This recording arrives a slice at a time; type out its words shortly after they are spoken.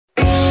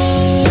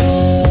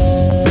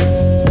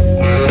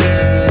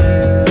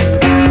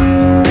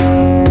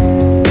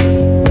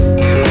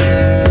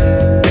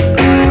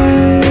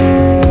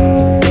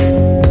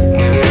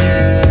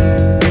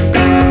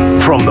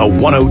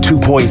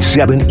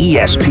102.7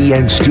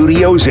 ESPN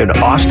Studios in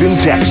Austin,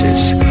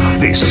 Texas.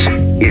 This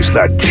is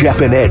the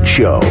Jeff and Ed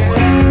Show.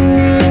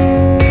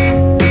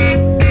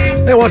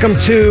 Hey, welcome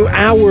to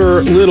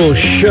our little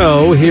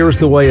show. Here's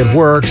the way it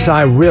works.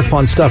 I riff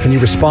on stuff and you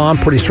respond.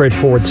 Pretty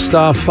straightforward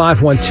stuff.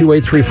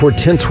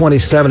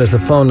 512-834-1027 is the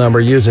phone number.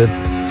 Use it.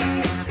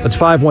 That's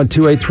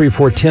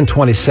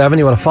 512-834-1027.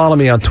 You want to follow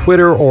me on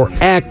Twitter or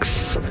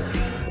X,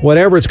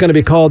 whatever it's going to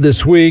be called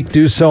this week.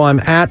 Do so.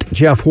 I'm at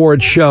Jeff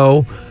Ward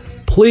Show.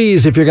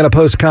 Please, if you're going to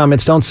post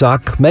comments, don't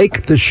suck.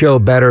 Make the show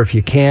better if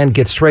you can.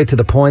 Get straight to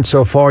the point.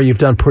 So far, you've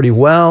done pretty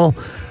well.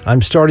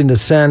 I'm starting to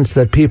sense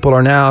that people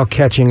are now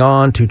catching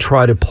on to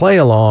try to play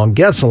along,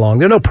 guess along.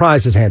 There are no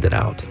prizes handed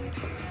out.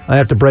 I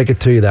have to break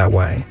it to you that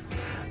way.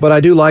 But I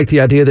do like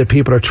the idea that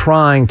people are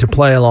trying to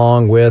play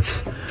along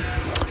with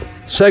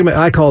segment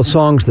I call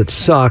Songs That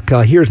Suck.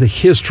 Here's the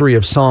history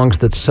of Songs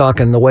That Suck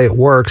and the way it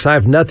works. I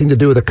have nothing to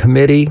do with a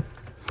committee.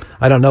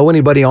 I don't know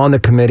anybody on the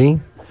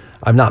committee.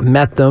 I've not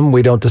met them.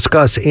 We don't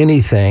discuss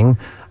anything.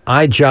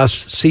 I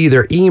just see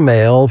their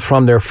email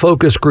from their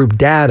focus group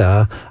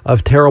data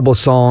of terrible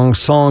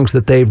songs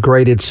that they've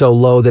graded so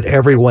low that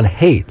everyone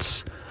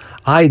hates.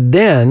 I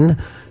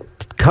then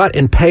cut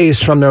and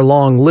paste from their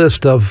long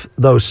list of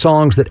those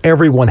songs that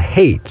everyone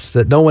hates,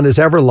 that no one has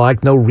ever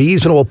liked, no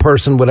reasonable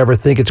person would ever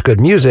think it's good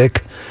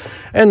music.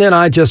 And then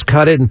I just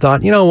cut it and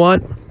thought, you know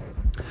what?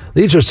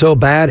 These are so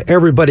bad,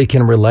 everybody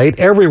can relate.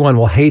 Everyone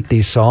will hate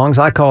these songs.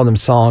 I call them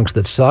Songs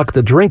That Suck.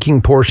 The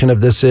drinking portion of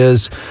this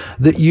is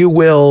that you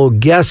will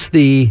guess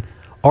the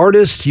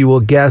artist, you will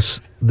guess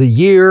the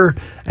year,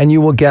 and you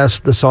will guess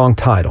the song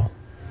title.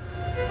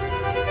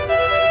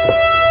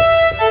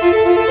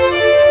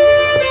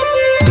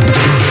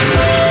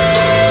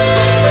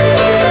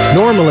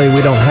 Normally,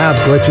 we don't have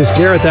glitches.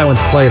 Garrett, that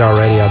one's played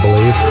already, I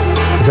believe.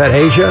 Is that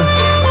Asia?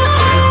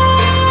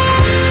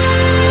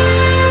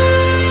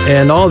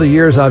 And all the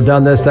years I've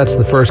done this, that's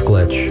the first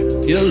glitch.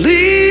 You're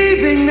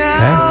leaving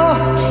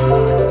now.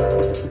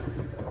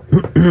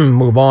 Okay.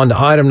 Move on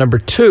to item number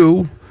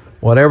 2,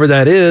 whatever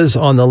that is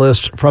on the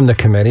list from the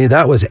committee.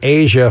 That was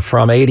Asia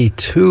from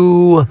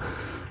 82.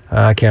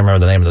 I can't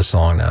remember the name of the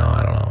song now.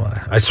 I don't know.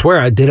 I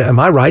swear I did it. Am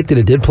I right that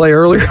it did play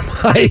earlier?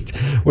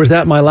 Or is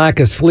that my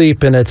lack of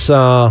sleep and it's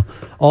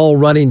all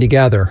running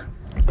together?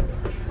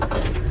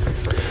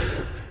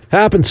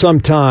 Happens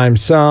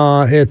sometimes.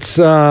 It's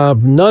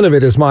none of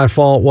it is my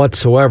fault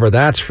whatsoever.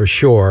 That's for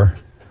sure.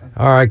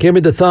 All right, give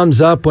me the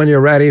thumbs up when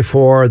you're ready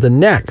for the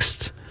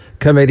next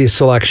committee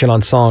selection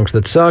on Songs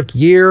That Suck.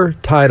 Year,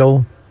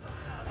 title,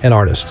 and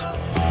artist.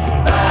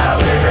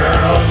 Valley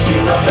girl,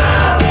 she's a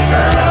valley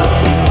girl.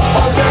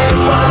 Okay,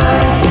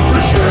 fine,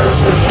 for sure.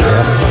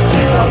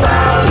 She's a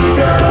valley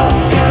girl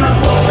in a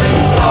clothing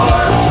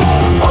store.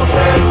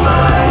 Okay,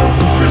 fine,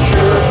 for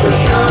sure.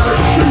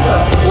 She's a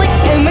Like,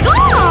 oh my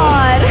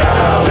god!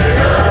 valley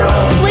girl.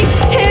 Like,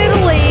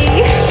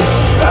 totally!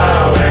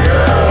 Valley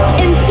girl.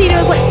 And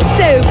Tito's like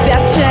so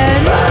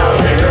bitchin'.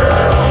 Valley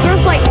girl.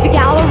 There's like the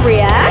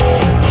Galleria.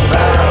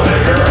 Valley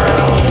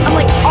girl. I'm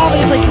like all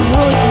these like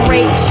really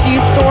great shoe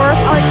stores.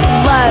 I like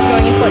love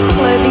going into like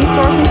clothing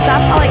stores and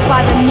stuff. I like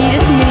buy the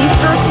neatest mini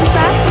skirts and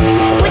stuff.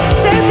 It's like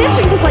so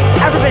bitchin' because like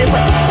everybody's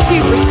like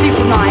super,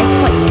 super nice.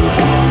 It's like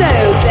so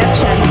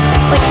bitchin'.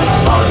 Like,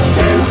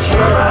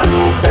 Ventura,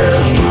 there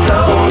he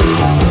goes.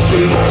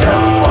 She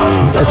just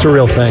wants It's a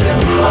real thing.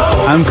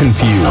 I'm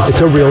confused.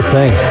 It's a real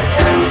thing.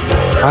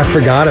 I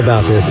forgot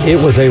about this. It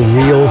was a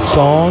real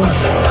song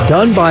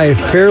done by a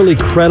fairly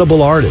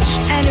credible artist.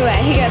 anyway,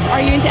 he goes,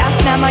 are you into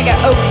S&M? I go,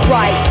 oh,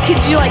 right.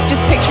 Could you like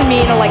just picture me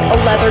in a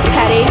leather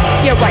teddy?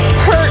 Yeah, right.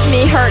 Hurt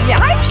me.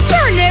 I'm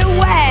sure, no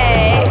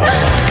way.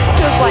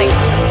 He was like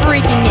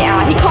freaking me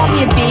out. He called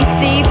me a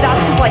beastie. That's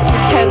because like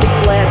he's totally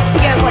blitzed. He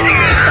goes like,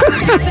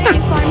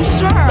 thanks, I'm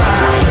sure.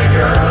 Valley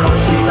girl,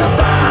 she's a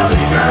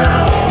valley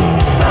girl.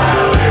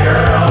 Valley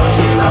girl,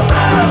 she's a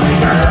valley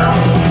girl.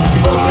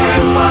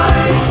 Okay,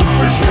 fine,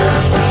 for sure.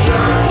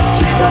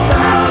 She's a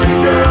valley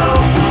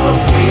girl, so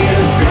sweet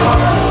and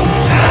pure.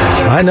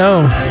 I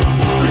know.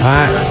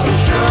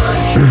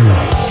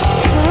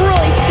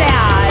 Really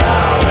sad.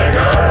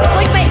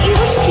 Like my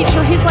English teacher,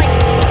 he's like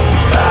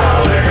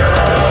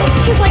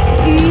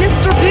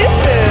Mr.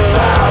 Boo-Foo.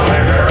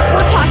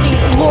 We're talking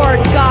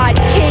Lord God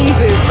King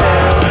Boo-Foo.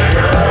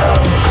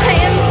 I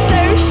am so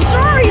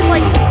sure he's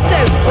like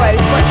so gross.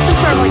 Like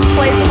sister like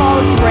plays with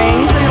all his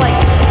rings and he like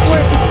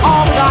flirts with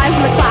all the guys in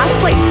the class.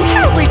 It's like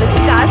totally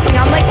disgusting.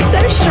 I'm like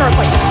so sure it's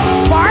like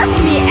barf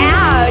me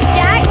out,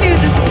 gag me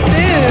with a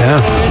spoon.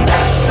 Yeah.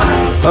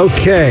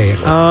 Okay,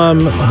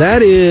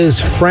 that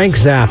is Frank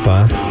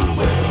Zappa,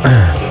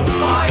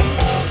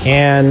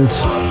 and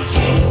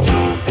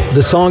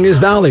the song is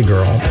Valley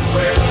Girl.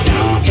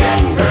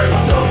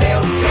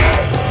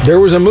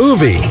 There was a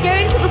movie,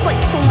 Going to this like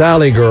salon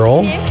Valley Girl,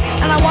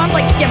 and I wanted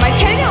like to get my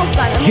toenails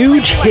done. And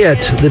huge hit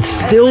that's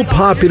still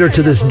popular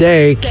to this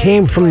day,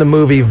 came from the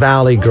movie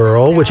Valley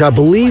Girl, which I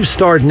believe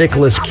starred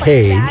Nicolas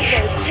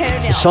Cage.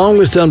 The song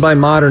was done by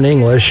Modern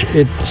English.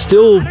 It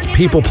still,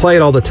 people play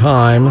it all the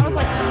time.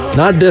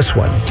 Not this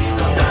one.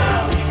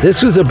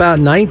 This was about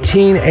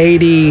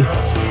 1980.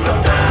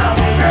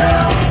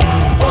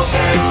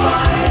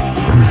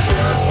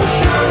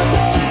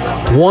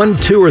 1,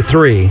 2, or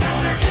 3.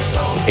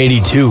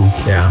 82.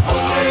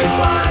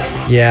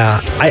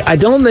 Yeah. I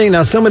don't think,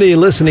 now somebody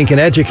listening can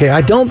educate,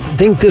 I don't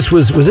think this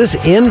was this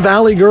in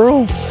Valley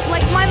Girl?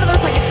 Like my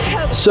mother's like a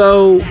total.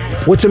 So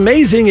what's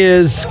amazing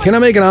is, can I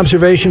make an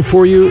observation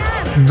for you?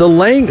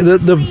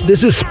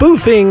 This is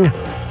spoofing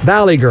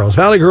Valley Girls.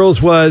 Valley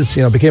Girls was,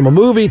 became a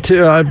movie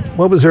to,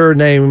 what was her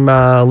name?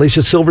 Alicia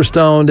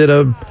Silverstone did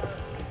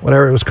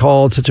whatever it was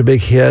called, such a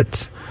big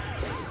hit.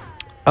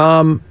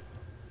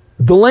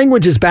 The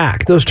language is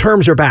back. Those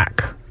terms are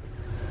back.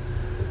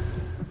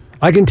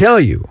 I can tell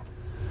you.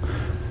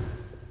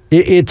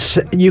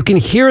 You can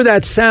hear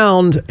that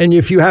sound, and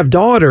if you have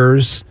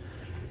daughters,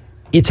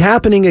 it's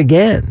happening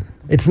again.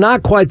 It's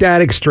not quite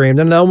that extreme.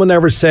 No one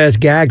ever says,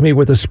 gag me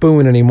with a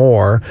spoon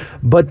anymore,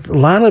 but a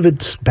lot of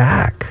it's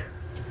back.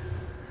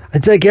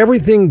 It's like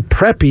everything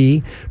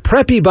preppy.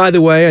 Preppy, by the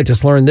way, I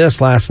just learned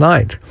this last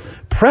night.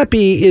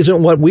 Preppy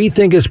isn't what we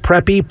think is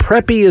preppy.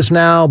 Preppy is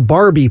now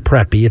Barbie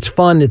preppy. It's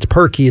fun, it's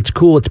perky, it's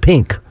cool, it's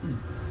pink.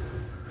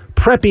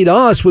 Preppy to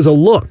us was a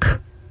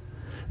look.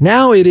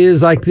 Now it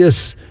is like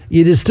this,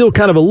 it is still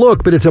kind of a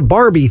look, but it's a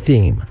Barbie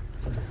theme.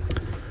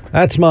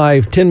 That's my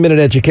 10-minute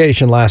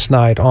education last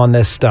night on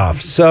this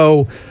stuff.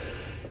 So,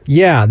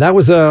 yeah, that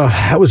was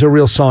a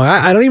real song.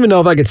 I don't even know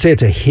if I could say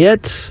it's a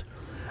hit.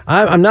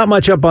 I'm not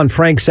much up on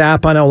Frank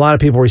Zappa. I know a lot of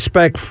people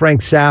respect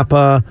Frank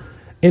Zappa.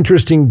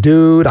 Interesting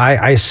dude.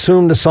 I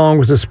assume the song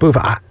was a spoof.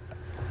 I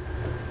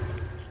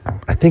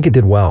think it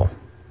did well.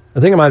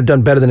 I think it might have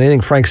done better than anything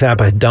Frank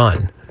Zappa had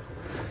done.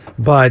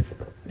 But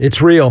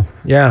it's real.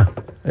 Yeah.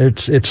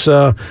 It's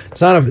not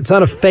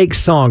a fake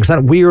song. It's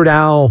not Weird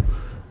Al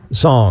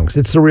songs.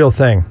 It's the real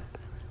thing.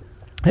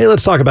 Hey,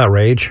 let's talk about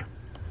rage.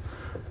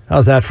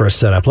 How's that for a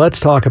setup? Let's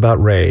talk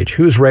about rage.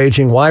 Who's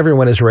raging? Why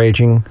everyone is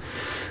raging.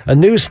 A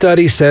new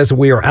study says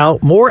we are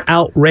more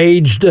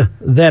outraged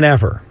than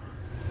ever.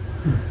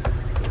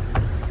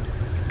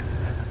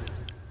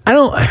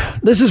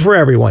 This is for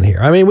everyone here.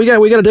 I mean, we got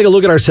to take a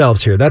look at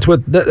ourselves here. That's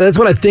what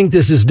I think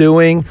this is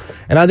doing,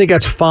 and I think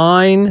that's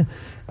fine.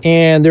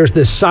 And there's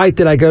this site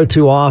that I go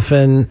to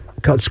often.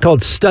 It's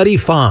called Study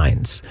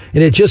Finds,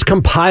 and it just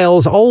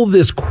compiles all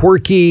this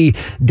quirky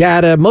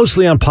data,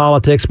 mostly on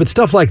politics, but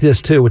stuff like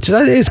this too, which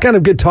is kind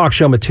of good talk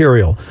show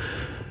material.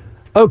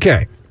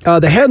 Okay,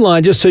 the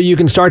headline, just so you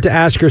can start to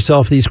ask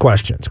yourself these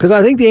questions, because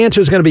I think the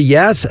answer is going to be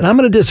yes, and I'm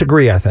going to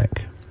disagree, I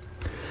think.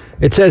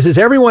 It says, is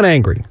everyone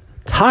angry?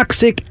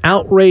 Toxic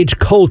outrage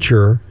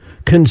culture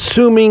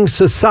consuming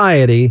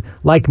society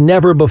like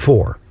never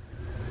before.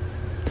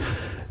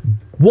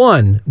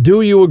 1,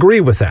 do you agree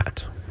with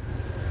that?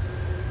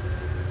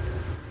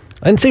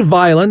 I didn't say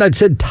violent, I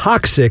said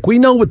toxic. We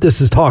know what this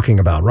is talking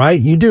about, right?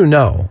 You do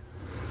know.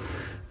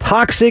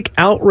 Toxic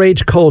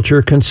outrage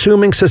culture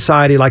consuming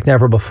society like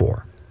never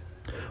before.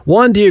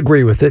 1, do you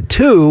agree with it?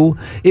 2,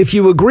 if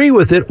you agree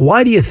with it,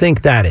 why do you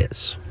think that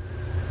is?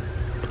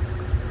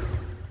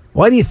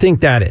 Why do you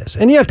think that is?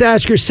 And you have to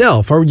ask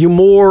yourself, are you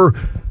more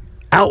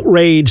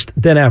outraged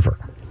than ever?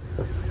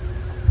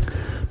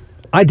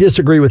 I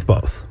disagree with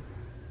both,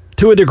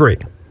 to a degree.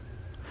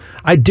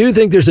 I do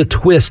think there's a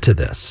twist to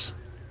this.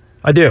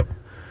 I do.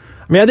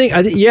 I mean,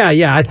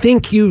 I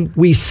think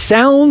we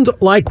sound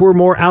like we're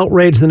more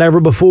outraged than ever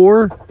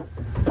before,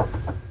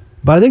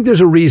 but I think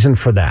there's a reason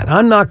for that.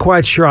 I'm not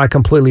quite sure I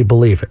completely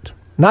believe it.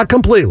 Not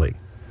completely.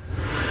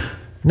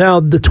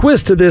 Now, the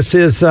twist to this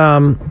is,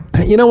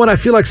 you know what? I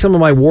feel like some of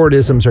my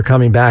wardisms are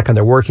coming back and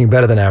they're working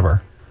better than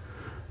ever.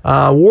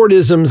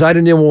 Wardisms, I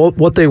didn't know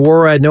what they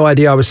were. I had no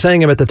idea. I was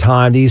saying them at the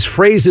time. These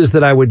phrases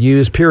that I would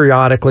use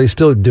periodically,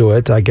 still do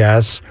it, I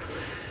guess.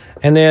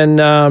 And then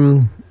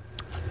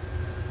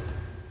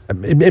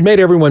it made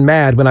everyone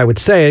mad when I would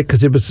say it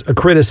because it was a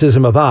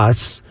criticism of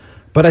us.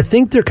 But I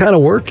think they're kind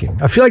of working.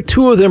 I feel like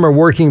 2 of them are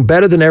working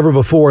better than ever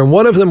before, and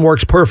one of them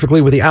works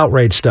perfectly with the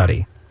outrage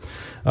study.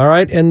 All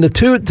right, and the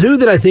two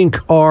that I think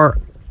are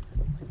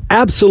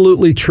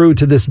absolutely true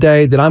to this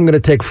day that I'm going to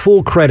take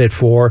full credit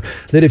for,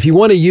 that if you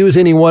want to use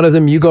any one of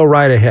them, you go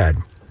right ahead.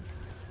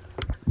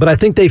 But I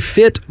think they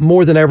fit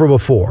more than ever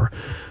before.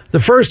 The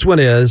first one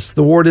is,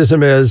 the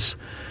wardism is,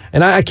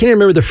 and I can't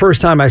remember the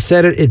first time I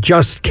said it, it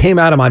just came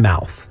out of my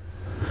mouth.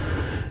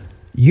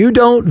 You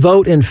don't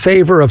vote in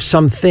favor of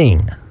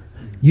something.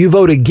 You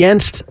vote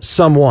against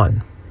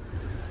someone.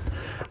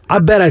 I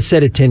bet I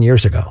said it 10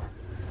 years ago.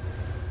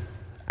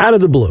 Out of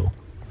the blue.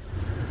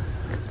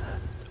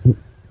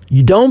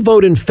 You don't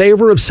vote in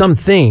favor of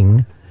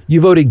something, you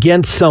vote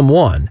against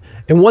someone.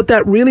 And what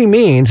that really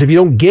means, if you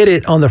don't get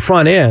it on the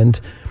front end,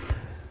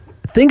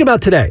 think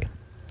about today.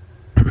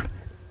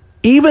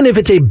 Even if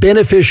it's a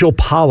beneficial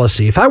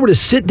policy, if I were to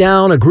sit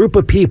down a group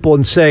of people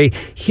and say,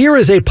 here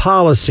is a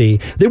policy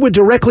that would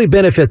directly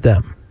benefit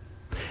them,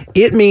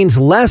 it means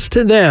less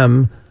to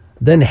them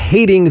than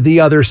hating the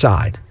other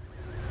side.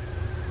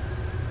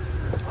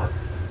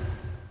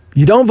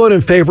 You don't vote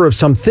in favor of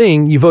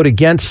something, you vote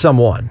against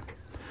someone.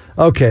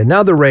 Okay,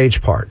 now the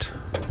rage part.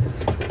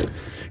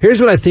 Here's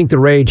what I think the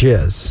rage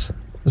is.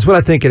 This is what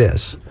I think it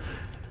is.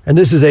 And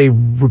this is a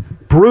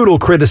brutal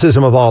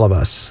criticism of all of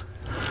us.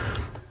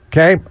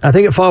 Okay? I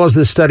think it follows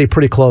this study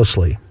pretty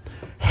closely.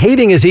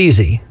 Hating is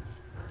easy.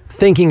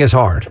 Thinking is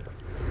hard.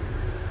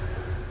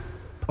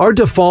 Our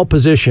default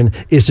position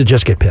is to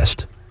just get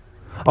pissed.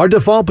 Our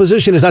default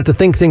position is not to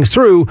think things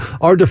through.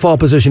 Our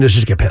default position is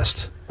just get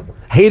pissed.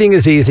 Hating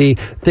is easy.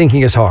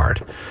 Thinking is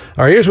hard.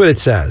 All right, here's what it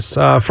says.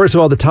 First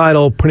of all, the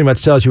title pretty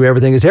much tells you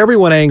everything. Is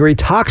everyone angry?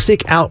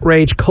 Toxic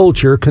outrage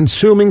culture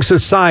consuming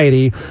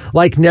society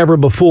like never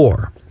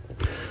before.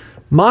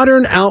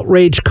 Modern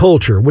outrage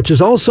culture, which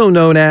is also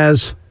known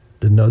as,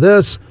 didn't know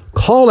this,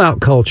 call-out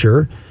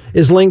culture,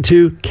 is linked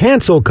to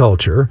cancel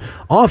culture,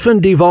 often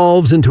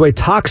devolves into a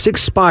toxic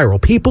spiral.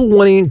 People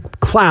wanting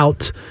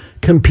clout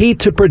compete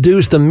to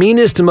produce the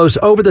meanest and most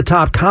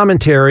over-the-top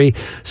commentary,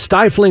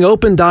 stifling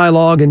open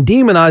dialogue and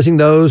demonizing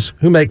those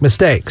who make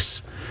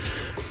mistakes.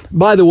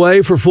 By the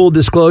way, for full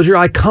disclosure,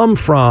 I come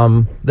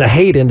from the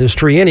hate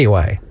industry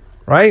anyway,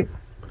 right?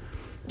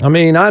 I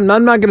mean, I'm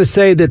not going to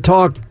say that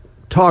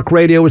talk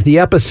radio was the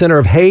epicenter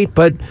of hate,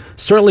 but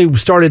certainly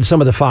started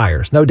some of the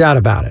fires, no doubt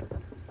about it.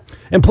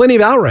 And plenty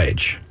of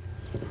outrage,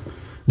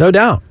 no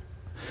doubt.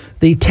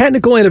 The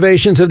technical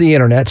innovations of the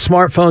internet,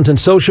 smartphones, and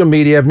social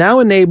media have now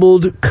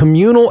enabled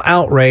communal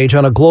outrage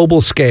on a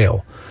global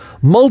scale.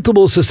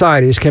 Multiple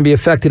societies can be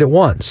affected at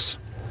once.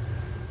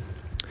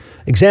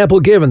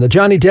 Example given, the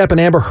Johnny Depp and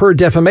Amber Heard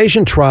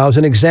defamation trial is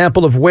an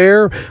example of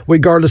where,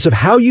 regardless of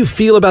how you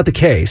feel about the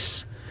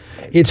case,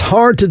 it's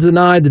hard to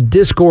deny the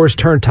discourse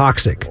turned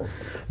toxic.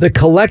 The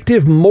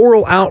collective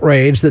moral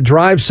outrage that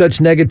drives such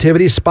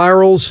negativity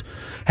spirals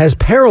has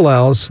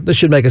parallels that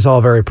should make us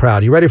all very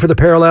proud. You ready for the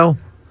parallel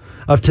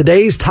of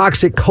today's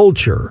toxic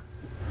culture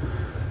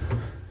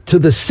to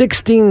the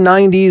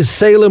 1690s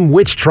Salem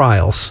witch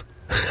trials?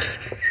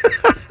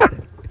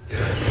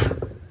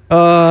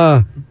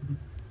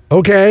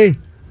 Okay.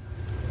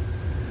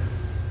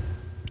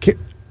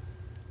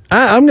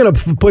 I'm going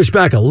to push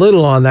back a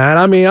little on that.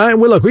 I mean,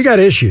 look, we got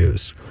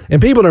issues,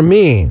 and people are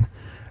mean,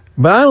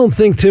 but I don't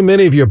think too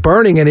many of you are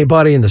burning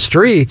anybody in the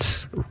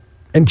streets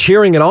and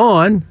cheering it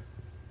on.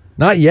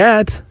 Not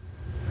yet.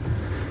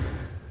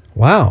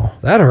 Wow,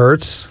 that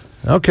hurts.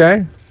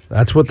 Okay,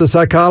 that's what the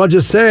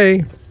psychologists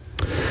say.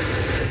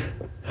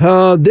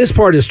 This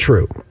part is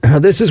true.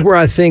 This is where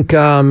I think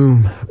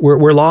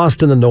we're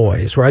lost in the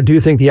noise, where I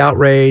do think the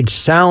outrage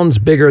sounds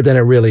bigger than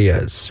it really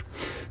is.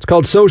 It's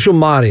called social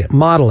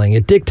modeling.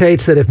 It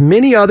dictates that if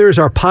many others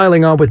are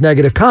piling on with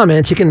negative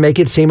comments, it can make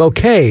it seem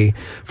okay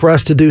for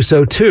us to do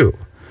so too.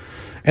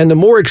 And the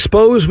more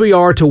exposed we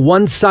are to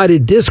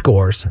one-sided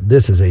discourse,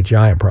 this is a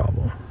giant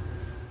problem.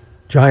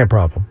 Giant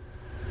problem.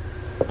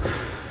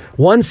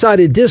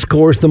 One-sided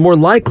discourse, the more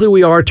likely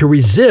we are to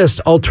resist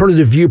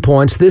alternative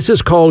viewpoints. This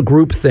is called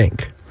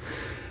groupthink.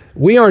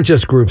 We aren't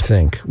just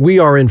groupthink. We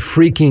are in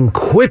freaking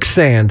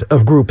quicksand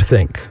of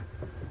groupthink.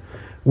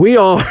 We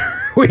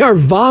are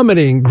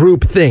vomiting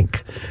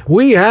groupthink.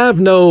 We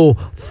have no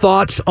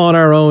thoughts on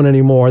our own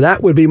anymore.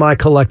 That would be my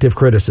collective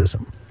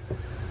criticism.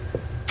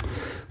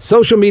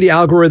 Social media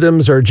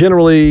algorithms are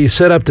generally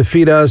set up to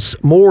feed us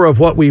more of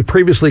what we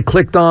previously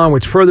clicked on,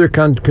 which further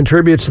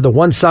contributes to the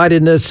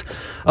one-sidedness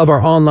of our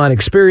online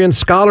experience.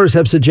 Scholars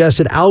have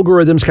suggested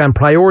algorithms can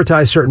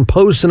prioritize certain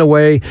posts in a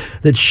way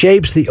that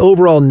shapes the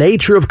overall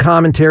nature of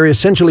commentary,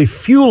 essentially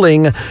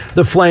fueling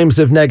the flames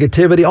of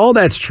negativity. All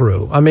that's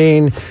true. I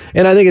mean,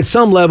 and I think at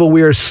some level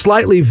we are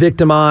slightly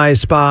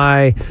victimized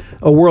by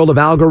a world of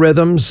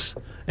algorithms,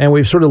 and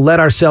we've sort of let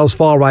ourselves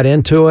fall right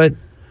into it.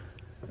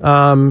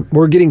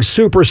 We're getting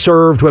super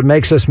served what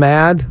makes us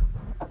mad.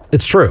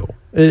 It's true.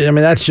 I mean,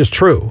 that's just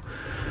true.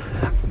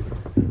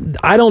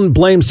 I don't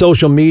blame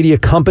social media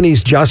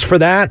companies just for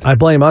that. I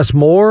blame us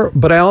more,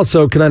 but I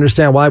also can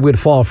understand why we'd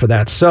fall for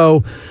that.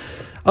 So,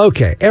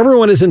 okay,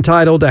 everyone is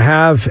entitled to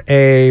have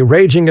a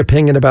raging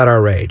opinion about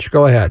our rage.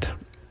 Go ahead.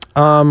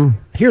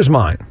 Here's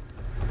mine.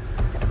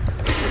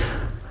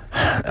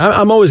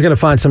 I'm always going to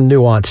find some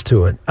nuance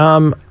to it.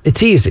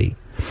 It's easy.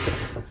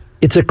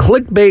 It's a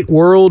clickbait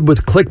world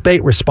with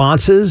clickbait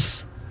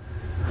responses.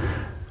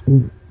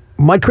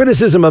 My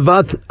criticism of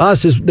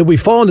us is that we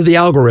fall into the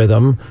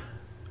algorithm.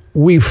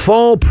 We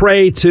fall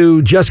prey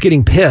to just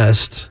getting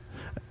pissed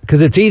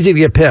because it's easy to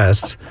get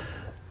pissed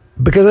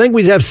because I think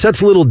we have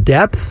such little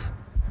depth.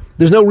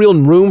 There's no real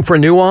room for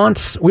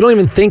nuance. We don't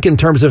even think in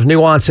terms of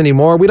nuance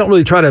anymore. We don't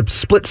really try to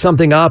split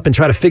something up and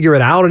try to figure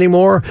it out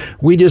anymore.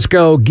 We just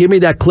go, give me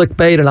that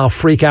clickbait and I'll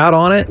freak out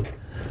on it.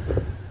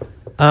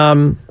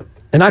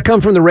 And I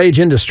come from the rage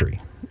industry,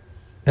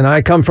 and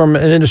I come from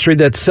an industry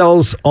that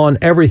sells on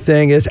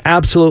everything is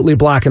absolutely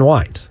black and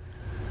white.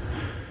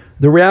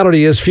 The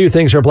reality is few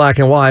things are black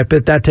and white,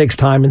 but that takes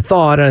time and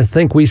thought, and I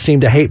think we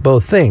seem to hate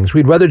both things.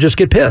 We'd rather just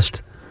get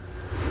pissed.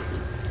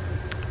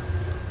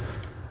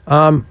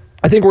 I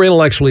think we're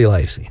intellectually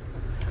lazy.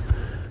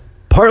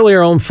 Partly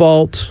our own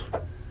fault.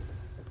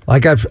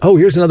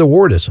 Here's another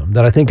wordism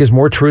that I think is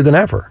more true than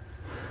ever.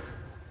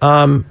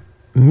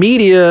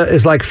 Media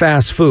is like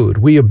fast food.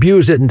 We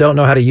abuse it and don't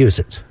know how to use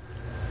it.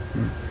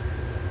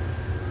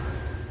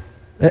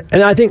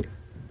 And I think,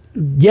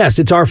 yes,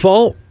 it's our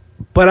fault,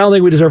 but I don't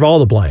think we deserve all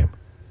the blame.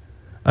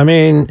 I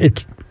mean,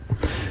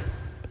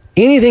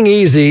 anything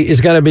easy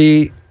is going to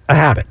be a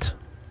habit.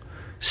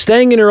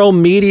 Staying in your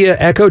own media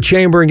echo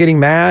chamber and getting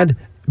mad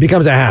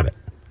becomes a habit.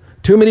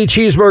 Too many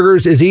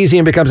cheeseburgers is easy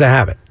and becomes a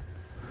habit.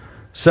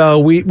 So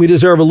we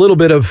deserve a little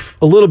bit of,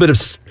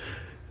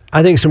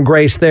 I think, some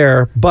grace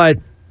there, but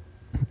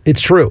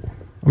it's true.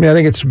 I mean, I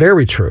think it's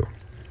very true.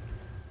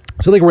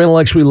 So I think we're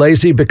intellectually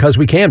lazy because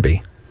we can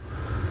be.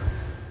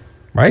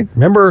 Right?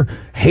 Remember,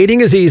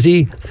 hating is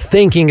easy,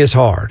 thinking is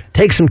hard.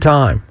 Takes some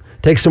time,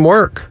 takes some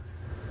work.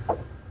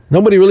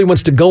 Nobody really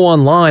wants to go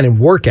online and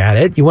work at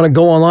it. You want to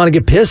go online and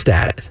get pissed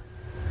at it.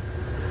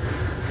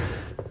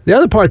 The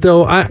other part,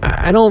 though,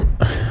 I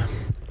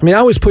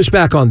always push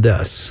back on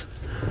this.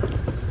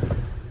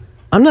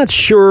 I'm not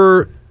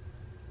sure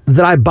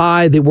that I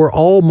buy that we're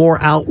all more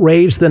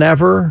outraged than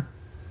ever.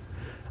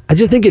 I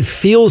just think it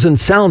feels and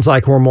sounds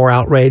like we're more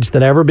outraged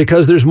than ever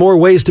because there's more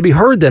ways to be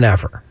heard than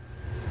ever.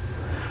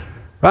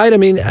 Right? I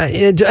mean,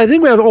 I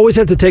think we always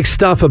have to take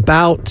stuff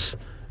about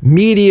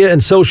media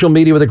and social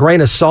media with a grain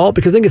of salt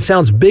because I think it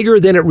sounds bigger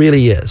than it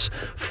really is.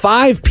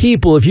 5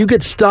 people, if you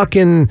get stuck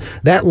in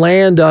that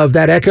land of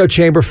that echo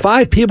chamber,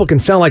 5 people can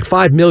sound like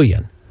 5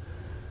 million.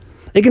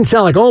 It can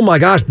sound like, oh my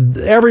gosh,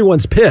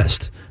 everyone's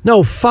pissed.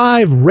 No,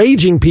 5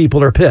 raging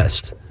people are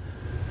pissed.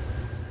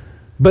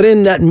 But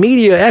in that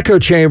media echo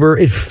chamber,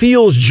 it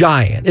feels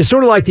giant. It's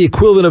sort of like the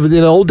equivalent of in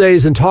the old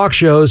days in talk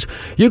shows.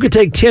 You could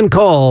take 10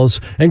 calls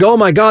and go, oh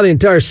my God, the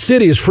entire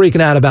city is freaking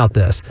out about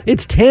this.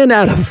 It's 10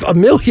 out of a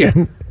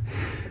million.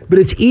 But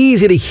it's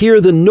easy to hear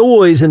the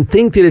noise and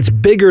think that it's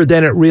bigger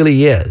than it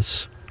really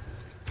is.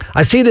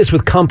 I see this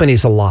with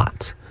companies a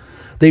lot.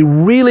 They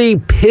really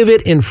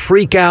pivot and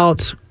freak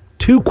out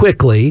too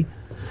quickly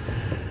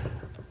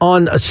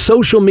on a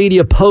social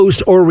media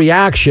post or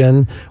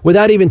reaction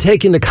without even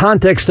taking the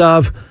context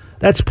of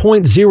that's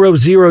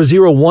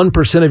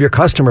 0.0001% of your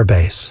customer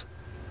base.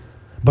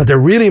 But they're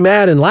really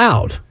mad and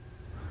loud.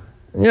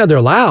 Yeah, they're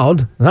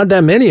loud. Not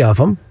that many of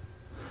them.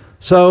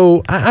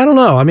 So I don't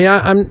know. I mean,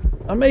 I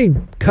may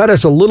cut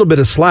us a little bit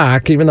of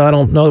slack, even though I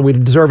don't know that we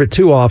deserve it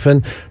too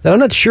often, that I'm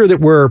not sure that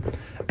we're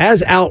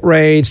as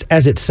outraged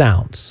as it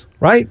sounds,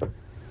 right?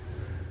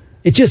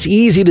 It's just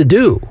easy to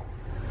do.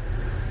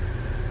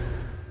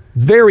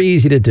 Very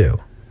easy to do.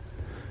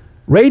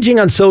 Raging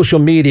on social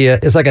media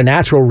is like a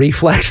natural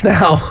reflex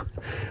now.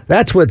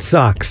 That's what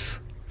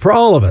sucks for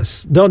all of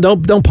us.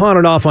 Don't pawn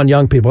it off on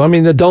young people. I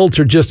mean, adults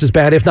are just as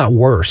bad, if not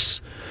worse.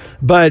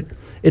 But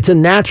it's a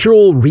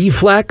natural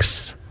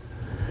reflex.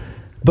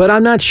 But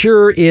I'm not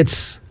sure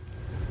it's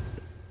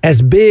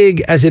as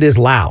big as it is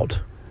loud,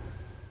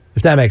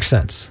 if that makes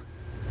sense.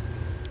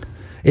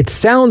 It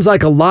sounds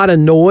like a lot of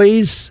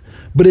noise,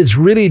 but it's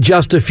really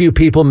just a few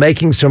people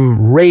making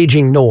some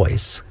raging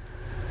noise.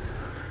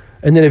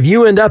 And then if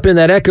you end up in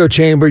that echo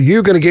chamber,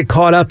 you're going to get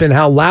caught up in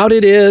how loud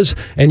it is,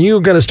 and you're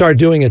going to start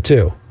doing it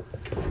too.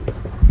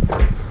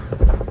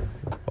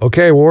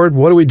 Okay, Ward,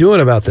 what are we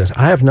doing about this?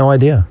 I have no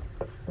idea.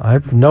 I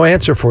have no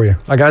answer for you.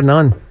 I got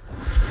none.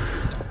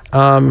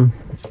 I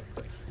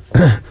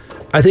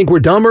think we're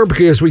dumber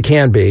because we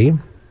can be.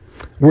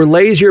 We're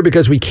lazier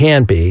because we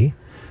can be.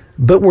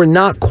 But we're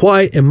not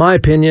quite, in my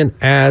opinion,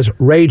 as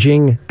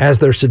raging as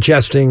they're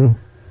suggesting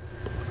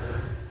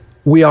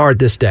we are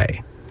this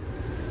day.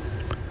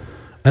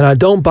 And I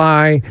don't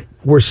buy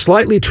we're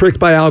slightly tricked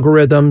by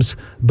algorithms,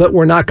 but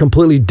we're not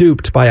completely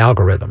duped by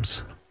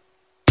algorithms.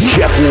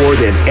 Jeff Ward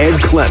and Ed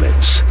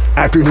Clements.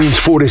 Afternoons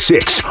 4 to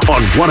 6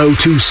 on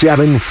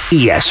 102.7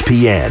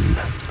 ESPN.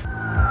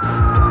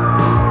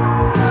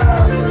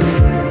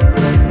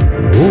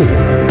 Ooh.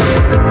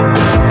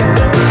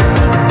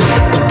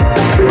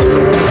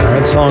 All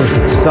right, songs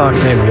that suck.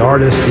 Name the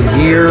artist, the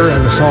year,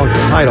 and the song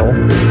title.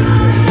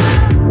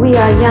 We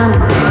are young.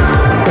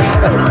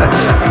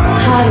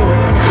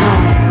 Huddled to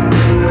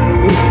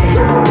high. We stay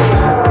home.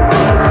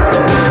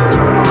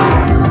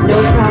 No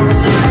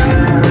promises.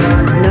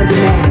 No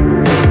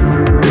demands.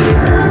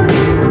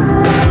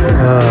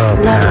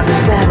 Love is a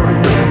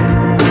battlefield.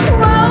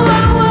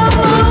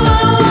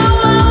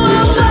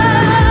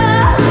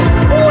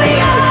 We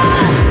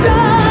are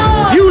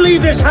strong. You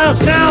leave this house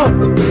now.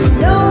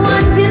 No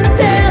one can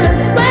tell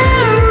us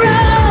where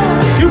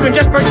wrong. You can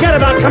just forget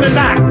about coming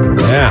back.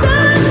 Yeah.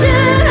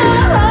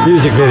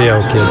 Music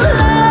video, kids.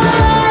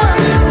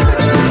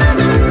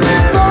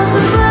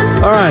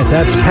 All right,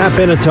 that's Pat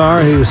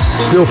Benatar, who's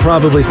still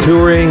probably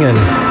touring, and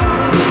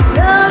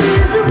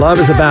Love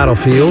is a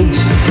Battlefield.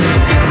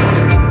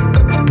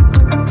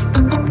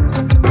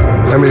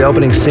 Remember the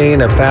opening scene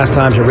of Fast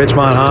Times at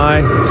Ridgemont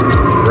High?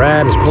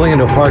 Brad is pulling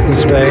into a parking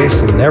space,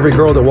 and every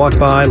girl that walked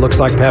by looks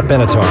like Pat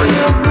Benatar.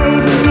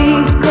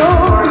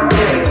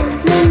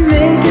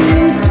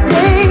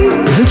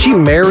 Isn't she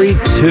married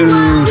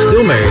to,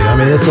 still married, I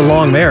mean, it's a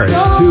long marriage,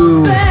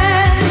 to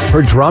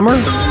her drummer?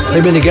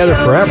 They've been together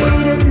forever.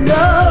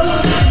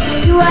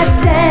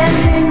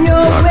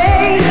 Sucks.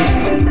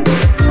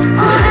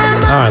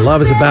 All right,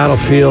 Love is a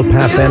Battlefield,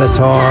 Pat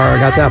Benatar. I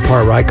got that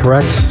part right,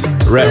 correct?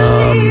 Correct.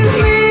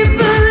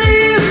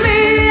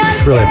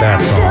 It's really a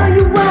bad song. Tell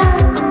you why,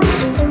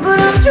 but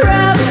I'm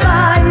trapped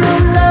by your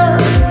love,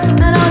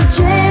 and I'm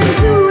chained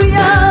to your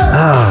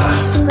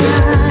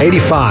side.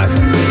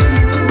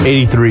 85.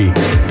 83. We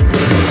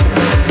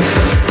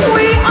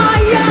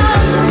are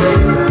young,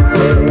 I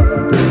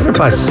wonder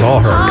if I saw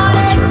her in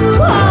concert.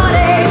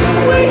 heartache,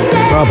 we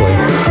say Probably.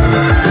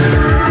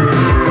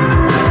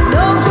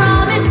 no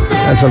promises.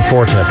 That's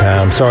unfortunate, Pat.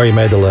 I'm sorry you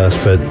made the list,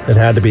 but it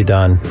had to be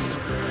done.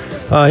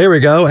 Here we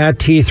go. At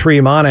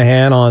T3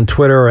 Monahan on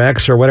Twitter or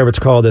X or whatever it's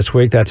called this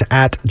week. That's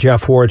at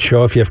Jeff Ward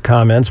Show if you have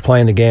comments,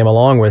 playing the game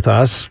along with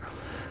us.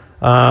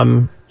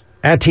 At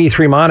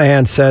T3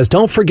 Monahan says,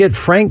 don't forget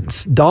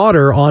Frank's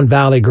daughter on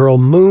Valley Girl,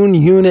 Moon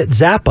Unit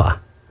Zappa.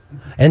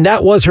 And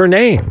that was her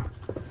name.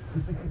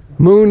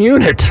 Moon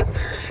Unit.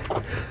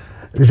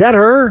 Is that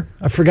her?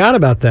 I forgot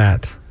about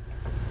that.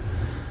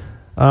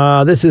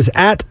 This is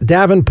at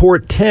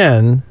Davenport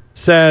 10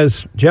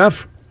 says,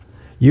 Jeff,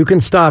 you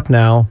can stop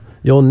now.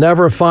 You'll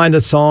never find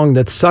a song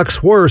that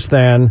sucks worse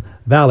than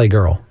Valley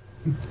Girl.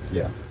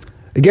 Yeah.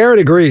 Garrett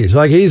agrees.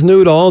 Like, he's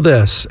new to all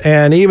this.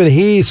 And even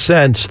he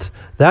sensed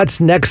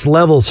that's next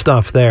level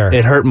stuff there.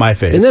 It hurt my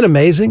face. Isn't that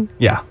amazing?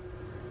 Yeah.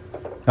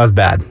 That was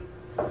bad.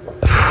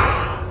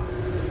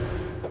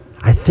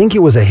 I think it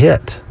was a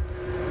hit.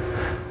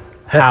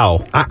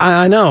 How?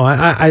 I know.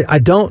 I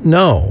don't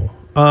know.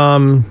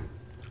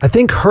 I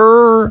think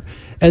her,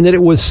 and that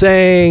it was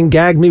saying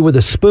 "gag me with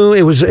a spoon."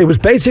 It was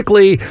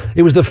basically,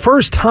 it was the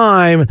first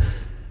time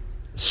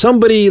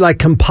somebody like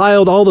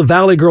compiled all the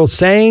Valley Girl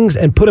sayings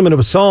and put them into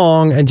a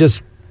song, and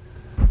just,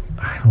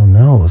 I don't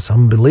know, it was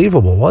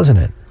unbelievable, wasn't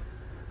it?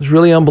 It was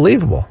really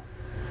unbelievable.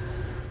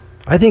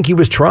 I think he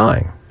was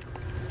trying.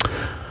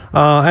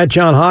 At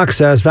John Hawk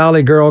says,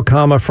 Valley Girl,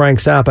 Frank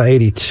Zappa,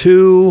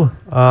 82.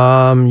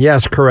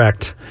 Yes,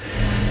 correct.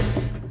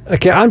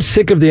 Okay, I'm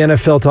sick of the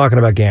NFL talking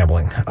about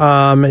gambling.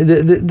 I'm going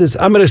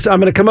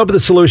to come up with a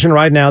solution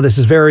right now. This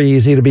is very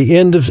easy to be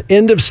end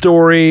of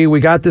story. We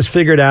got this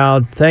figured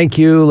out. Thank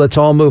you. Let's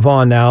all move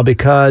on now,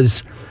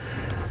 because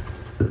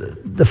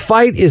the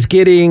fight is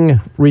getting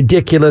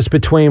ridiculous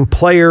between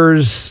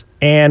players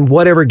and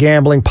whatever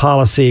gambling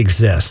policy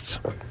exists.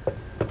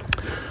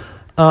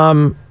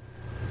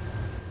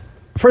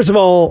 First of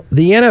all,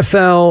 the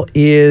NFL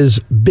is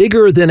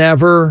bigger than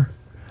ever.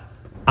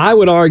 I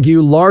would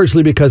argue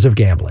largely because of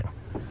gambling.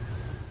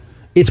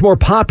 It's more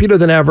popular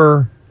than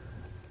ever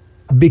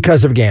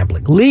because of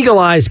gambling.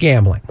 Legalized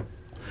gambling.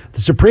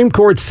 The Supreme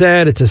Court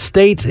said it's a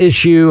state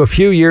issue a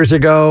few years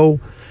ago,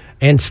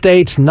 and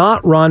states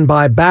not run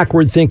by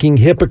backward-thinking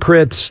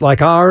hypocrites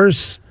like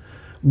ours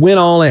went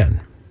all in.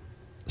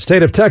 The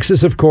state of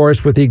Texas, of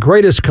course, with the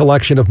greatest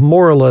collection of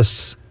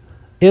moralists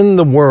in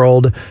the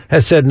world,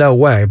 has said no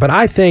way. But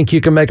I think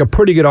you can make a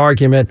pretty good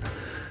argument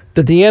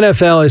that the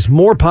NFL is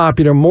more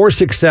popular, more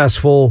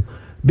successful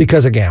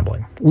because of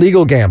gambling,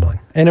 legal gambling,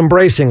 and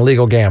embracing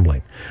legal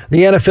gambling.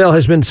 The NFL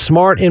has been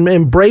smart in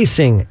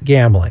embracing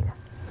gambling.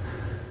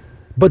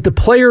 But the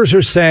players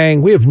are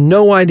saying, we have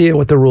no idea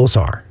what the rules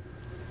are.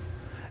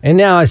 And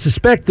now I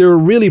suspect they're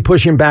really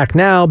pushing back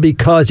now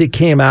because it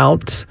came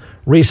out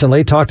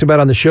recently, talked about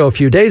on the show a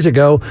few days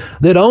ago,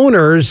 that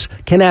owners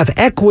can have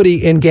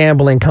equity in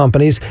gambling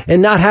companies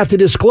and not have to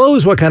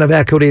disclose what kind of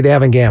equity they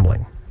have in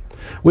gambling.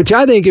 Which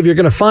I think, if you're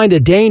going to find a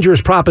dangerous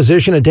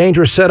proposition, a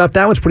dangerous setup,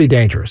 that one's pretty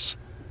dangerous.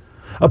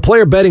 A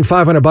player betting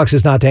 $500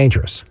 is not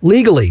dangerous.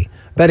 Legally,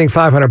 betting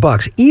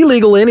 $500.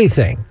 Illegal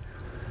anything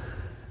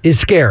is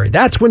scary.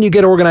 That's when you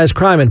get organized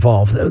crime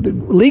involved.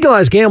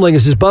 Legalized gambling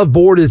is as above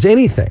board as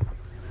anything.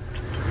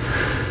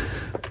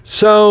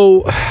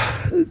 So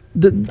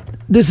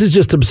this is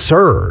just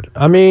absurd.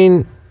 I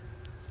mean,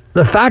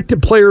 the fact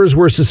that players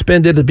were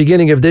suspended at the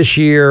beginning of this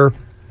year,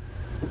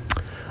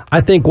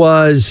 I think,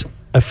 was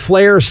a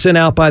flare sent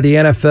out by the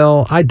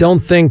NFL. I don't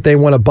think they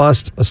want to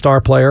bust a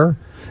star player,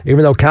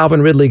 even though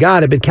Calvin Ridley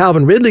got it. But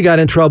Calvin Ridley got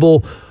in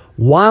trouble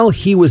while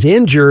he was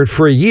injured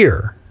for a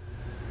year.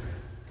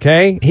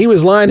 Okay? He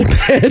was lying in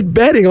bed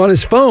betting on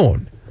his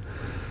phone.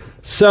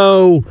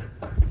 So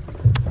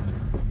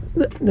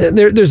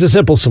there's a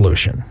simple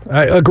solution.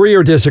 Agree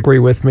or disagree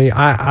with me.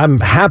 I'm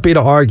happy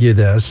to argue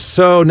this.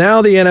 So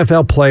now the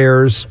NFL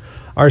players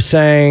are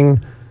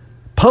saying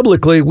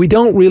publicly, we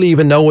don't really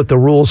even know what the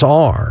rules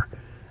are.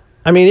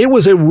 I mean, it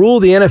was a rule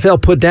the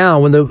NFL put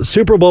down when the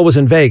Super Bowl was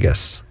in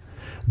Vegas.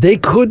 They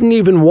couldn't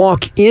even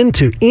walk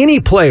into, any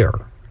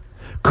player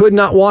could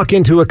not walk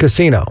into a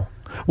casino,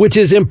 which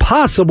is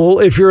impossible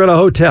if you're at a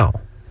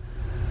hotel.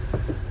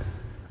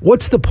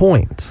 What's the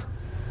point?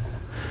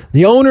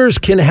 The owners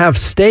can have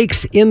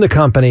stakes in the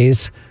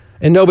companies,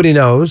 and nobody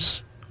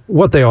knows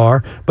what they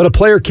are, but a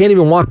player can't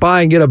even walk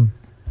by and get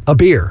a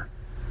beer.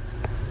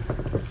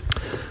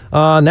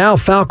 Now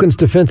Falcons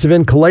defensive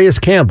end Calais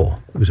Campbell,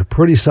 who's a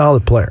pretty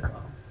solid player,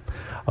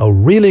 a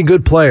really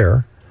good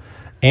player,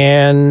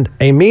 and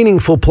a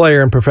meaningful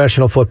player in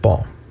professional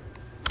football.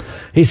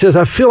 He says,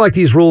 I feel like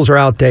these rules are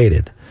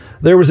outdated.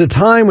 There was a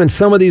time when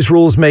some of these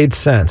rules made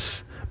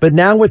sense, But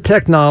now with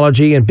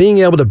technology and being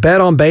able to bet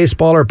on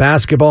baseball or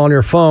basketball on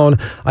your phone,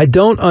 I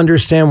don't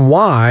understand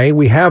why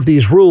we have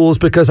these rules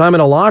because I'm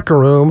in a locker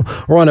room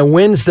or on a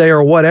Wednesday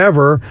or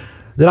whatever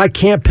that I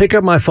can't pick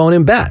up my phone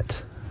and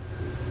bet.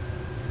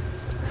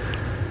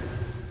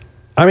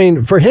 I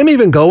mean, for him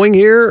even going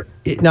here,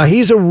 now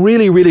he's a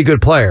really, really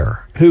good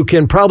player who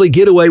can probably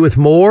get away with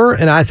more.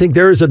 And I think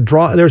there's a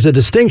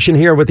distinction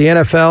here with the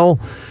NFL.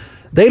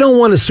 They don't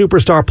want a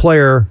superstar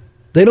player.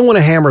 They don't want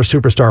to hammer a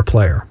superstar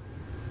player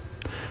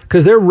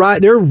because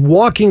they're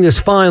walking this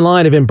fine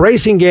line of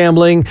embracing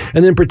gambling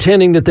and then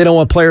pretending that they don't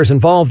want players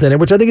involved in it,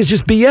 which I think is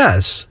just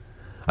BS.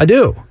 I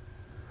do.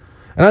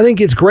 And I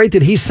think it's great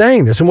that he's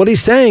saying this. And what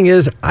he's saying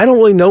is, I don't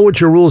really know what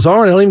your rules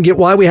are, and I don't even get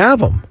why we have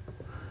them.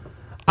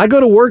 I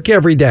go to work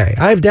every day.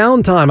 I have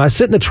downtime. I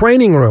sit in the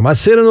training room. I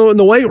sit in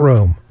the weight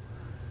room.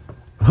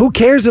 Who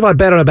cares if I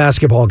bet on a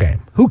basketball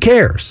game? Who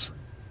cares?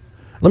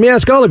 Let me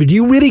ask all of you, do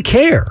you really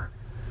care?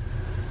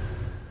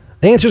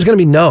 The answer is going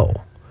to be no.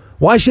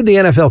 Why should the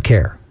NFL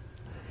care?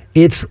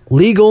 It's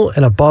legal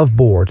and above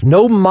board.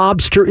 No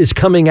mobster is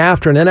coming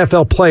after an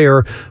NFL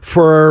player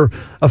for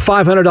a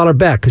 $500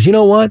 bet because you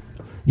know what?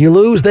 You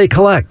lose, they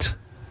collect.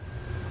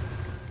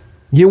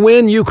 You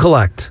win, you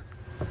collect.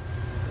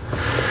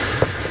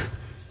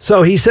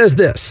 So he says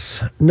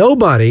this,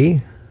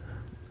 nobody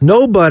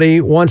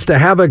wants to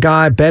have a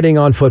guy betting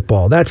on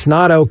football. That's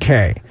not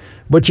okay.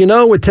 But you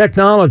know, with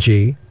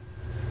technology,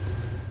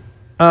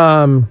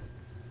 the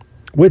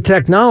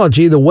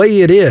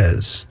way it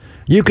is,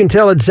 you can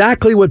tell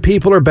exactly what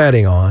people are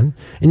betting on,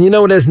 and you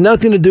know it has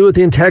nothing to do with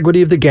the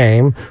integrity of the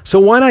game. So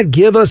why not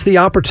give us the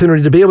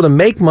opportunity to be able to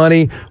make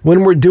money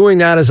when we're doing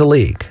that as a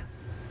league?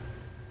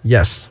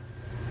 Yes.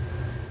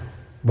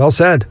 Well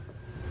said.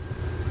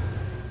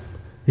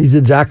 He's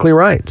exactly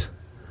right.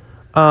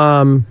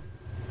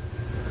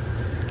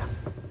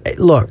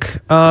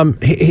 Look,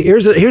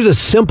 here's a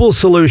simple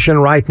solution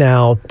right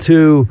now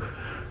to,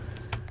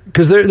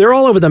 because they're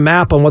all over the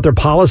map on what their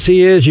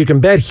policy is. You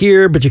can bet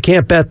here, but you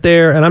can't bet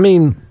there. And I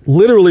mean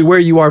literally where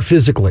you are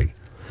physically.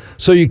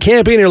 So you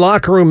can't be in your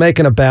locker room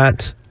making a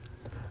bet,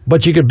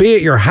 but you could be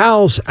at your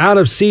house out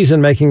of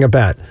season making a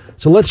bet.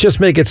 So let's just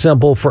make it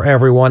simple for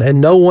everyone.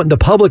 And the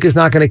public is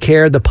not going to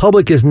care. The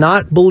public is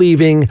not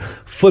believing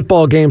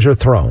football games are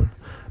thrown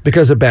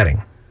because of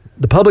betting.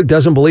 The public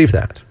doesn't believe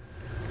that.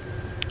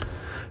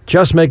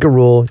 Just make a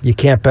rule. You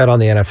can't bet on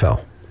the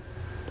NFL.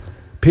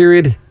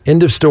 Period.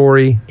 End of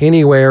story.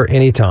 Anywhere,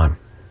 anytime.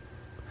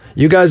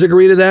 You guys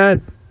agree to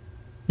that?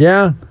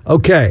 Yeah?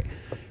 Okay.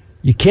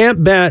 You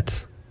can't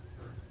bet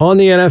on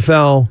the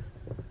NFL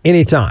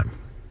anytime.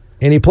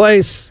 Any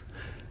place.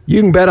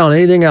 You can bet on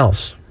anything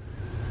else.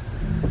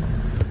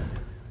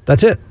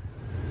 That's it.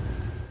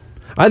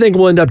 I think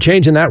we'll end up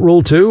changing that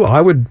rule too. I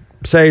would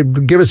say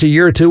give us a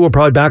year or two, we'll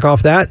probably back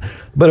off that.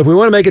 But if we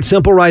want to make it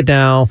simple right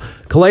now,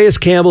 Calais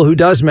Campbell, who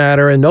does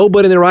matter, and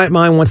nobody in their right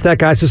mind wants that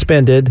guy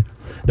suspended.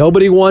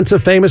 Nobody wants a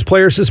famous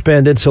player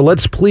suspended. So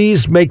let's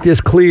please make this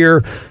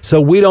clear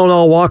so we don't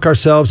all walk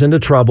ourselves into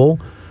trouble.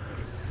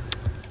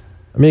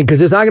 I mean,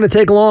 because it's not going to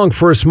take long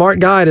for a smart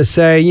guy to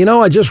say, you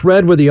know, I just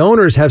read where the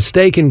owners have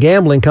stake in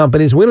gambling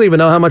companies. We don't even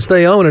know how much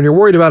they own, and you're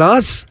worried about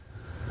us?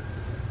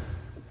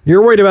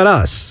 You're worried about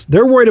us.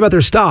 They're worried about their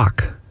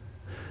stock.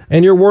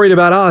 And you're worried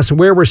about us,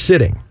 where we're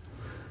sitting.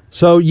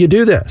 So you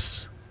do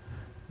this.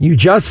 You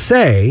just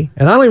say,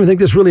 and I don't even think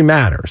this really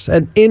matters,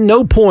 and in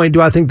no point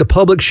do I think the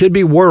public should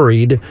be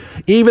worried,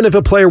 even if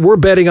a player we're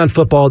betting on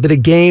football, that a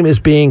game is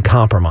being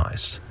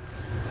compromised.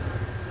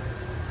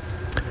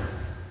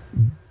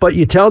 But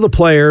you tell the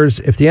players,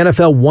 if the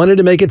NFL wanted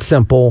to make it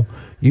simple,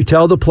 you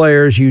tell the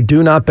players you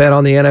do not bet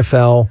on the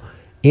NFL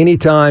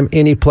anytime,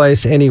 any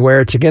place,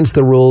 anywhere. It's against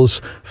the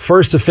rules.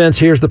 First offense,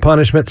 here's the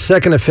punishment.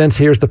 Second offense,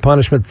 here's the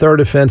punishment.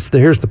 Third offense,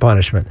 here's the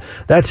punishment.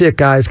 That's it,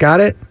 guys.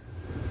 Got it?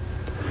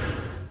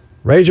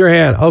 Raise your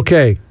hand.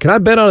 Okay. Can I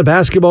bet on a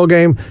basketball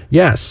game?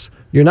 Yes.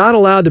 You're not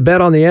allowed to bet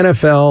on the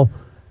NFL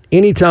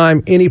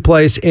anytime, any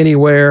place,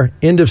 anywhere.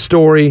 End of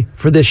story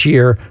for this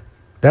year.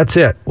 That's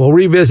it. We'll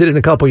revisit it in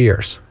a couple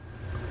years.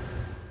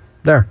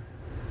 There.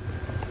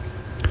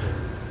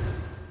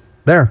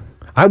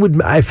 I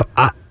would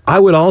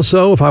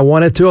also, if I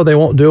wanted to, they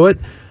won't do it,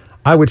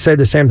 I would say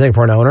the same thing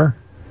for an owner.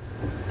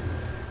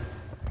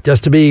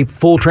 Just to be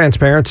full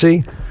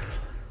transparency,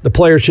 the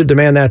players should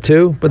demand that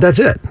too, but that's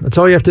it. That's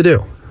all you have to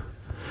do.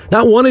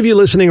 Not one of you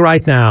listening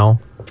right now,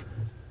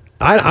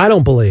 I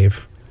don't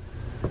believe,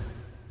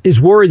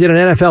 is worried that an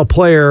NFL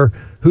player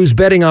who's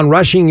betting on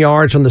rushing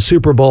yards on the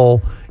Super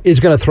Bowl is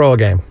going to throw a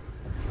game.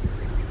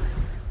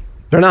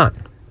 They're not.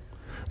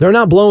 They're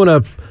not blowing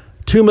a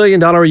 $2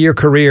 million a year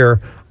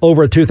career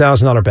over a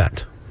 $2,000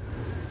 bet.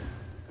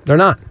 They're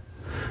not.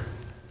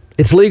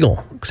 It's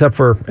legal, except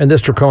for in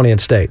this draconian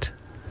state.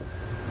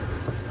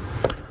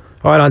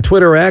 All right, on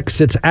Twitter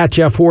X, it's at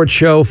Jeff Ward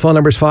Show. Phone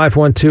number is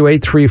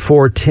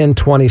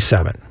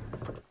 512-834-1027.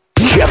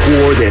 Jeff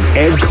Ward and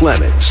Ed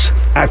Clements.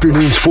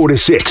 Afternoons 4 to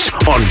 6 on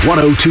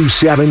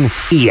 102.7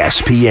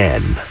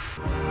 ESPN.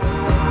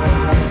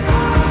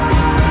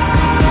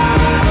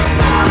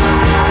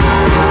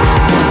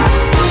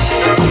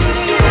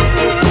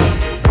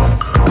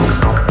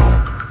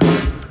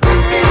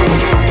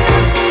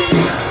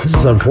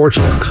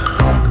 unfortunate.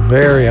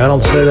 I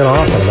don't say that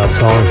often about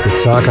songs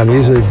that suck. I'm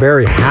usually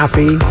very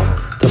happy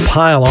to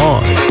pile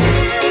on.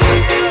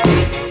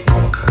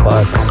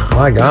 But,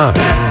 my God.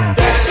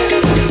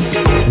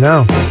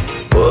 No,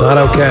 not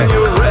okay.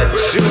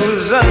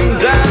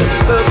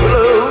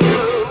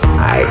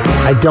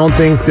 I don't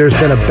think there's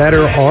been a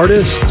better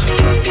artist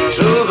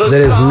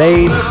that has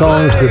made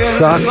songs that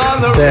suck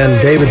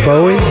than David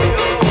Bowie.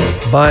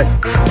 But,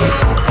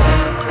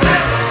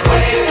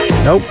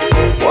 nope.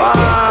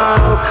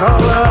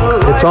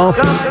 It's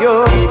awful.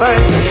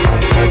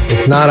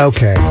 It's not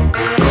okay.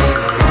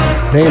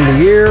 Name the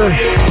year,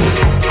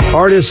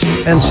 artist,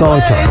 and song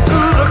title.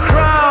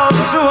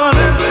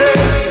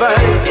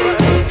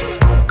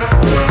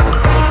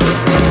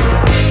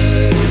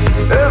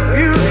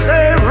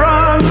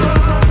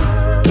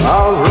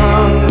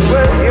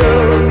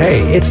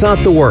 Hey, it's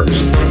not the worst.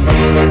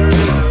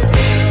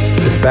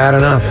 It's bad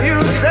enough.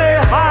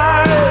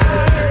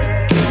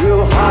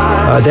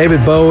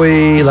 David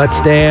Bowie, Let's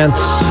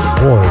Dance.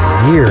 Boy,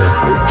 year.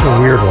 It's a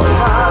weird one.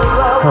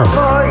 Huh.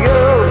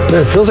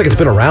 It feels like it's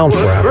been around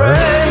forever.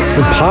 It's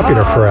been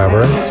popular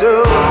forever.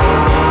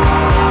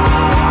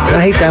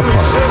 I hate that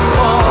part.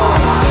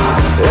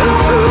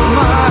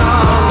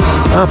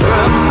 Stop it.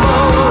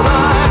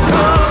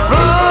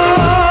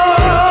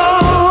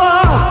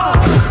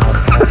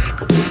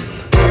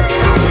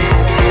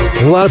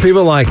 A lot of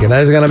people like it.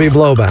 There's going to be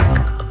blowback.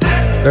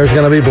 There's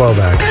going to be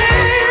blowback.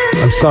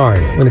 I'm sorry.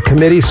 When the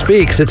committee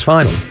speaks, it's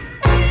final.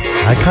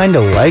 I kind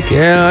of like it.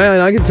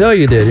 Yeah, I can tell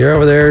you did. You're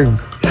over there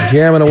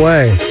jamming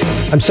away.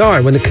 I'm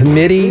sorry. When the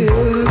committee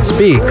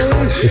speaks,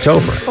 it's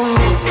over.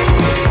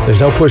 There's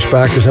no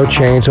pushback. There's no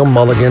change. No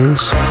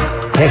mulligans.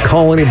 Can't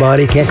call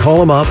anybody. Can't call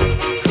them up.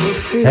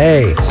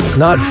 Hey,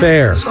 not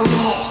fair.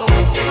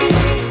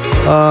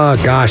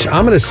 Gosh,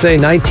 I'm going to say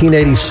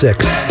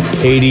 1986.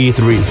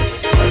 83.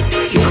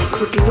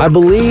 I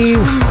believe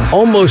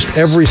almost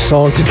every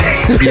song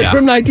today is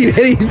from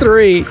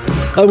 1983,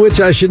 of which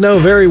I should know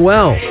very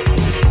well.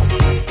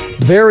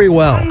 Very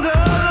well.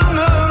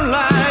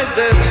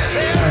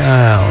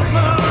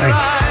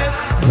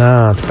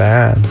 No, it's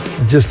bad.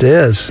 It just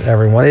is,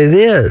 everyone. It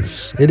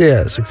is. It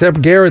is.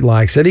 Except Garrett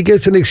likes it. He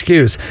gets an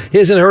excuse. He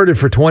hasn't heard it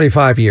for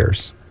 25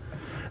 years.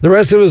 The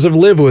rest of us have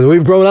lived with it.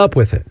 We've grown up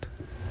with it.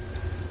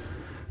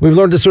 We've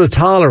learned to sort of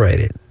tolerate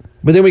it.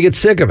 But then we get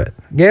sick of it.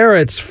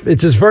 Garrett's,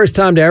 it's his first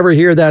time to ever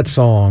hear that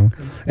song,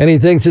 and he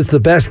thinks it's the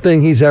best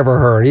thing he's ever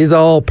heard. He's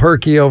all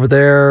perky over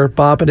there,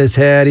 bopping his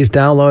head. He's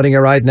downloading it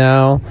right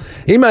now.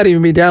 He might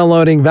even be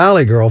downloading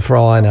Valley Girl for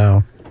all I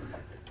know.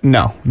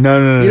 No. You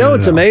know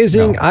what's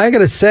amazing? I got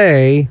to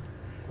say,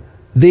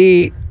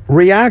 the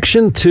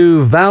reaction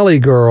to Valley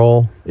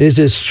Girl is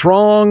as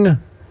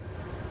strong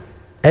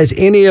as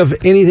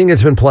anything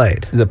that's been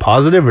played. Is it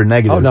positive or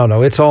negative? Oh,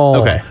 no. It's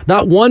all... Okay.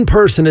 Not one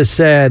person has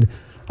said...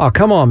 Oh,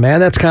 come on,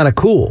 man, that's kind of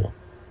cool.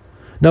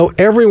 No,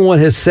 everyone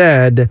has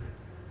said,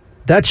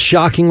 that's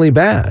shockingly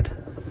bad.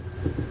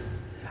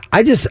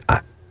 I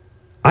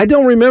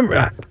don't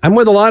remember. I'm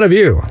with a lot of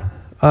you.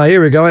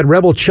 Here we go. At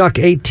Rebel Chuck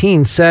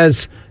 18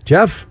 says,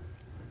 Jeff,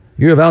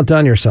 you have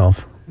outdone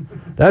yourself.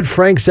 That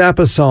Frank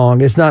Zappa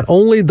song is not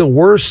only the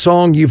worst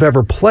song you've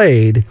ever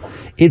played,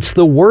 it's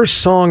the worst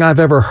song I've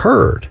ever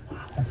heard.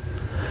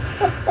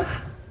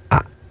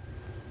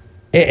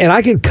 And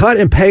I can cut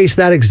and paste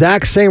that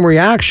exact same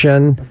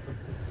reaction.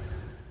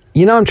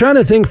 You know, I'm trying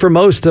to think for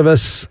most of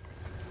us,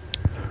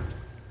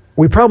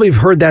 we probably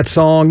have heard that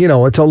song, you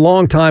know, it's a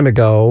long time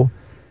ago.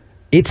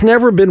 It's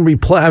never been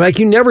replayed. I mean,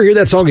 you never hear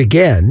that song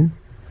again.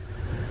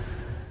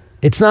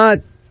 It's not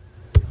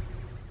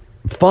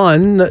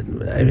fun.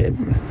 I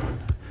mean,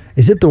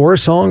 is it the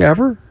worst song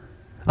ever?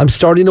 I'm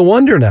starting to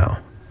wonder now.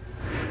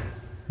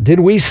 Did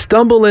we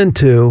stumble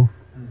into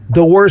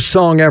the worst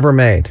song ever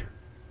made?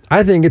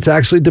 I think it's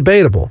actually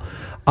debatable.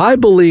 I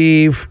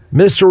believe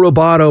Mr.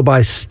 Roboto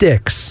by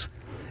Styx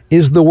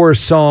is the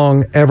worst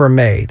song ever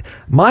made.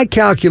 My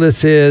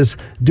calculus is,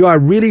 do I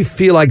really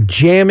feel like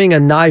jamming a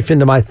knife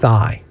into my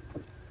thigh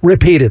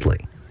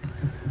repeatedly?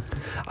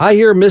 I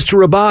hear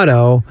Mr.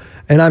 Roboto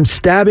and I'm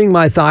stabbing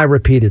my thigh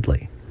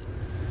repeatedly.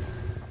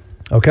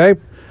 Okay?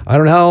 I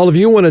don't know how all of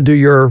you want to do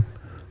your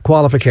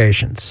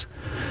qualifications.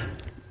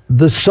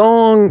 The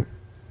song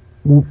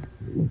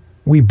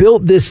We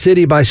Built This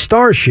City by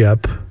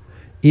Starship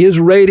is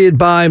rated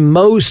by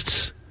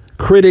most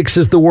critics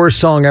as the worst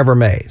song ever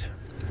made.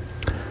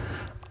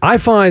 I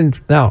find,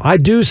 now, I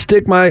do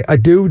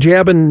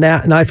jab a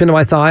knife into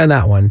my thigh on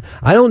that one.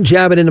 I don't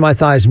jab it into my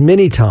thigh as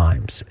many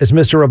times as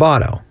Mr.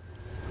 Roboto.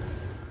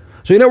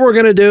 So you know what we're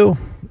going to do?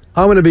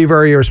 I'm going to be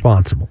very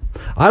irresponsible.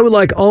 I would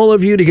like all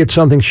of you to get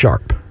something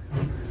sharp.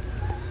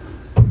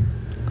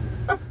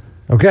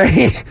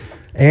 Okay?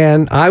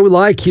 And I would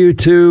like you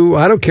to,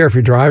 I don't care if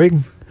you're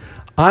driving,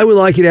 I would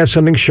like you to have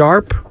something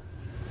sharp.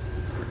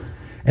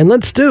 And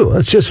let's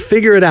just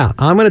figure it out.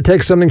 I'm going to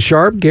take something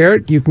sharp.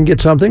 Garrett, you can get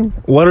something.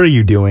 What are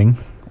you doing?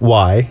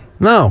 Why?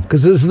 No,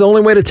 because this is the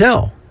only way to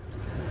tell.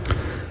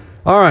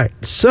 All right,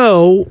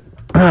 so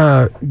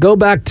go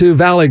back to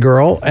Valley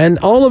Girl, and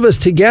all of us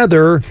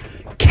together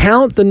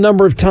count the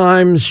number of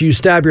times you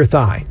stab your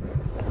thigh.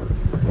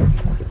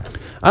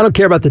 I don't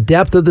care about the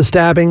depth of the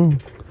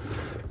stabbing.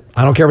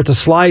 I don't care if it's a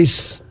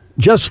slice.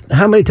 Just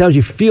how many times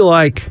you feel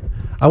like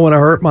I want to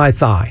hurt my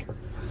thigh.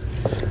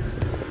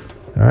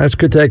 All right, this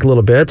could take a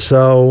little bit.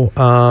 So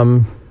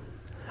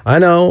I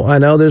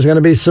know there's going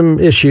to be some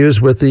issues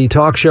with the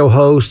talk show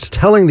hosts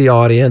telling the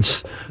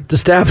audience to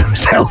stab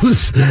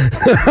themselves.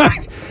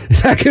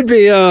 That could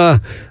be, I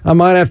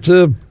might have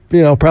to,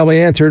 probably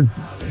answer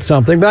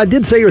something. But I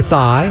did say your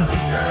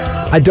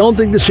thigh. I don't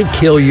think this should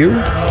kill you.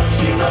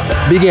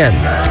 Begin.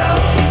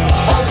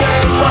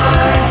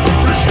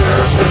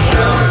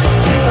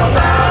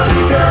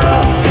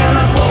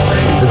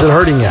 Is it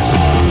hurting yet?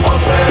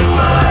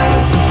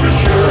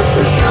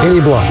 Any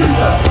blood?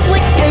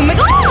 Like, oh my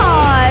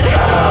God!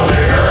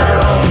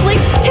 Like,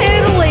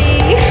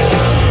 totally.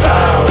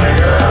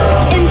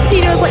 And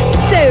Tino's like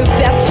so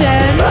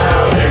bitchin'.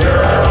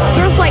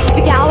 There's like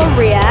the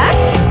Galleria.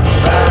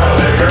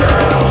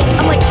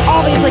 And like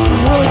all these like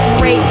really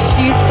great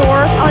shoe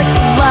stores. I like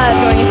love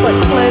going into like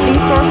clothing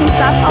stores and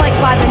stuff. I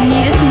like buy the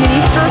neatest mini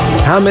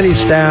skirts. How many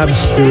stabs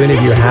do any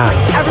of you have?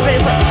 Like,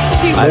 everybody's like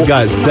super. I've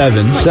got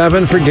 7.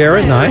 7 for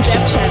Garrett. Nice.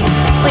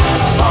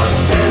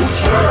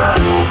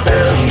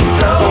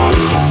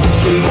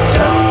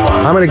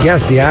 I'm going to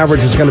guess the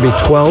average is going to be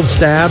 12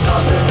 stabs.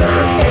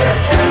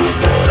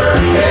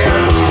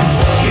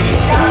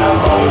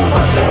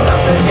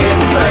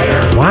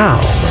 Wow,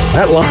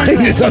 that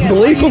line is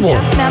unbelievable.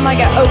 And I'm like,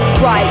 oh,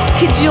 right.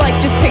 Could you like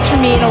just picture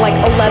me in a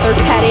leather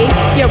teddy?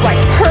 Yeah, right.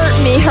 Hurt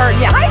me.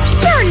 I'm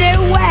sure,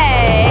 no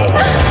way.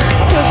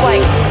 It was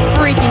like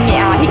freaking me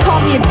out. He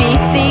called me a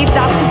beast, Steve.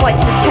 That's because like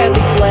he's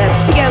totally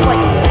blitzed. He goes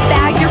like,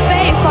 bag your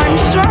face, I'm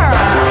sure.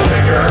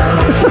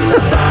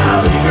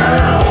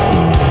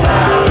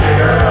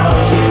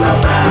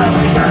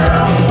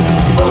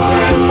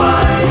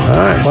 All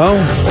right, well,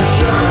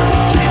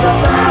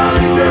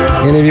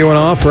 any of you want to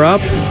offer up?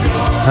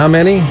 How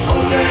many?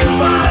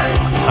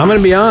 I'm going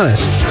to be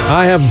honest.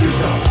 I have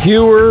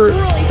fewer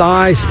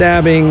thigh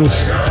stabbings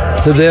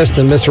to this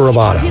than Mr.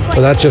 Roboto.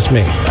 But that's just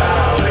me.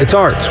 It's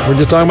art. We're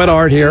just talking about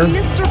art here.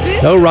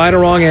 No right or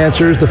wrong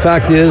answers. The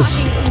fact is,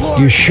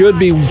 you should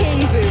be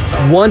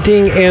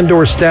wanting and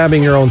or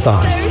stabbing your own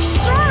thighs. So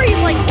sure, he's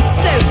like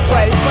so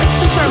gross. Like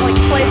sits there and like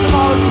plays with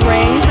all his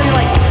rings and he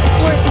like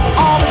flirts with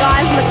all the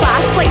guys in the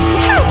class. It's like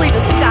totally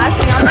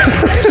disgusting. I'm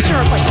like so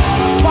sure. It's like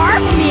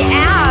barf me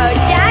out.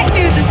 Gag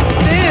me with a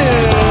spoon.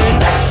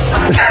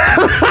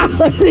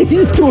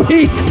 These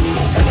tweets.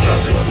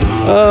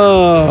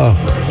 Oh.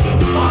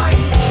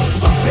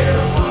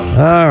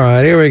 All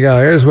right, here we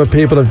go. Here's what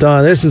people have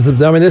done. This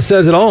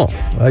says it all.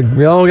 Like,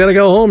 we all got to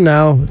go home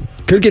now.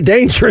 Could get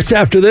dangerous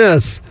after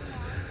this.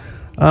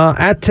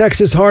 At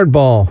Texas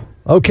Hardball.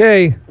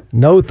 Okay,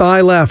 no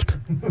thigh left.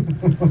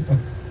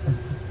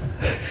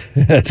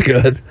 That's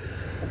good.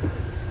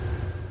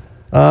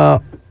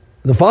 The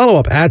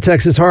follow-up, at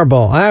Texas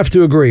Hardball. I have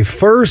to agree.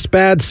 First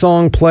bad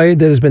song played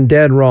that has been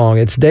dead wrong.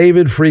 It's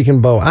David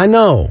freaking Bowie. I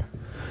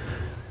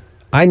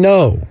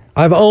know.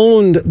 I've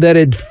owned that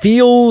it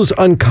feels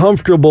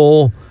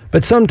uncomfortable,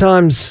 but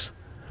sometimes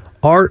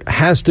art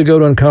has to go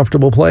to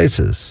uncomfortable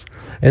places.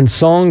 And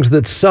songs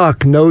that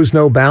suck knows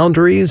no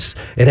boundaries.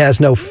 It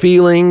has no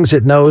feelings.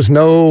 It knows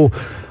no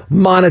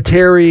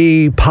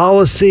monetary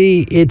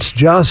policy. It's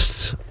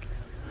just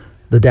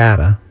the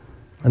data.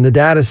 And the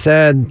data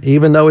said,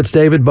 even though it's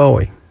David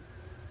Bowie.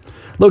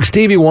 Look,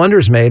 Stevie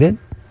Wonder's made it.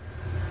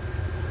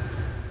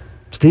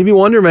 Stevie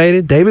Wonder made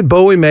it. David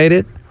Bowie made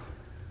it.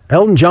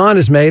 Elton John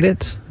has made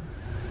it.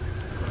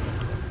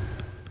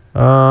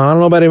 I don't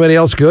know about anybody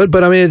else good,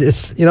 but I mean,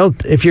 it's,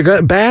 if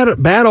you're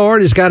bad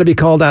art has got to be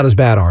called out as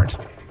bad art.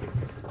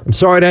 I'm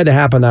sorry it had to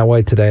happen that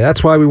way today.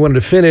 That's why we wanted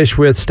to finish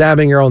with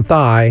stabbing your own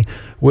thigh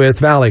with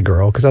Valley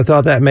Girl, because I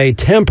thought that may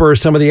temper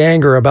some of the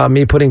anger about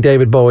me putting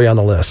David Bowie on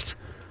the list.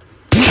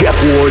 Jeff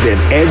Ward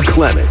and Ed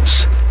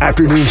Clements.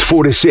 Afternoons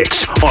 4 to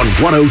 6 on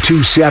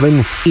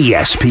 102.7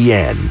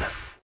 ESPN.